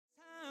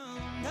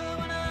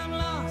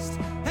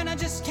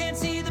just can't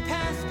see the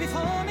path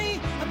before me.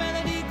 A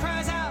melody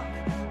cries out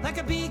like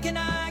a beacon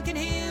I can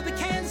hear but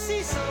can't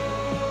see. So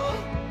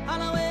I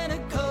know where to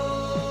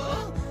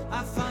go.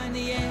 I find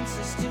the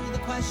answers to the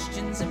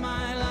questions in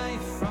my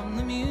life from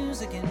the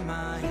music in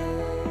my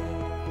head.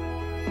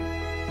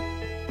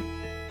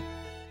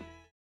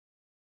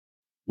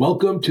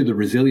 Welcome to the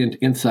Resilient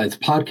Insights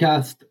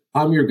podcast.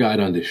 I'm your guide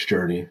on this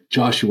journey,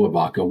 Joshua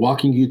Baca,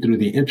 walking you through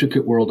the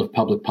intricate world of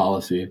public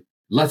policy,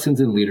 lessons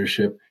in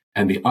leadership,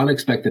 and the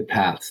unexpected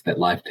paths that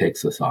life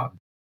takes us on.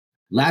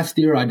 Last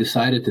year, I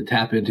decided to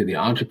tap into the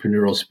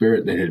entrepreneurial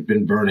spirit that had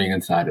been burning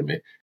inside of me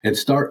and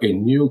start a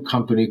new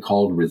company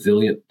called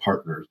Resilient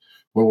Partners,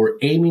 where we're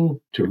aiming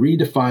to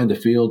redefine the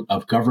field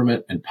of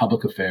government and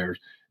public affairs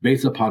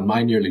based upon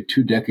my nearly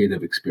 2 decades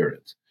of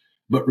experience.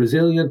 But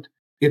Resilient,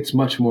 it's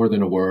much more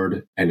than a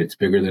word, and it's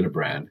bigger than a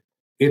brand.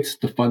 It's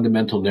the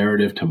fundamental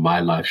narrative to my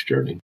life's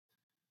journey.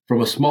 From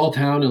a small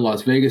town in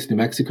Las Vegas, New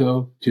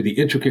Mexico, to the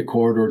intricate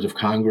corridors of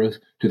Congress,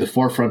 to the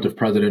forefront of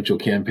presidential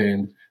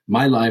campaigns,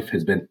 my life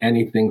has been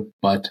anything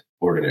but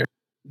ordinary.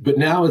 But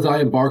now, as I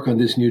embark on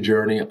this new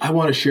journey, I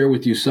want to share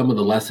with you some of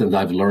the lessons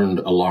I've learned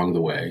along the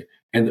way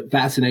and the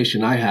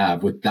fascination I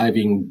have with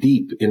diving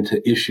deep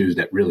into issues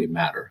that really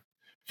matter.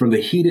 From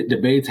the heated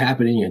debates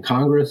happening in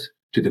Congress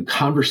to the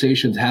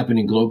conversations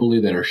happening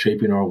globally that are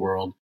shaping our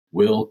world,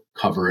 we'll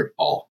cover it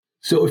all.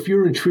 So if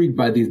you're intrigued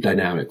by these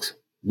dynamics,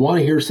 want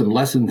to hear some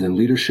lessons in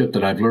leadership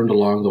that I've learned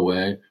along the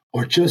way,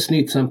 or just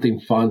need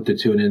something fun to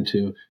tune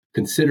into,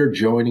 consider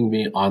joining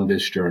me on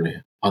this journey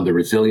on the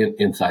Resilient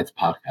Insights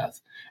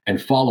podcast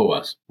and follow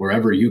us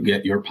wherever you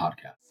get your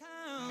podcasts.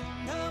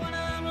 When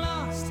I'm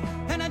lost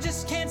and I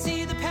just can't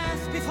see the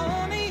path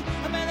before me,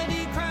 a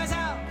melody cries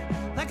out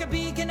like a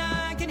beacon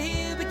I can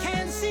hear but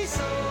can't see.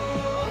 So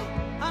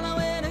I know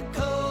where to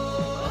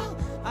go.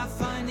 I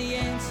find the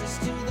answers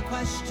to the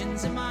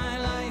questions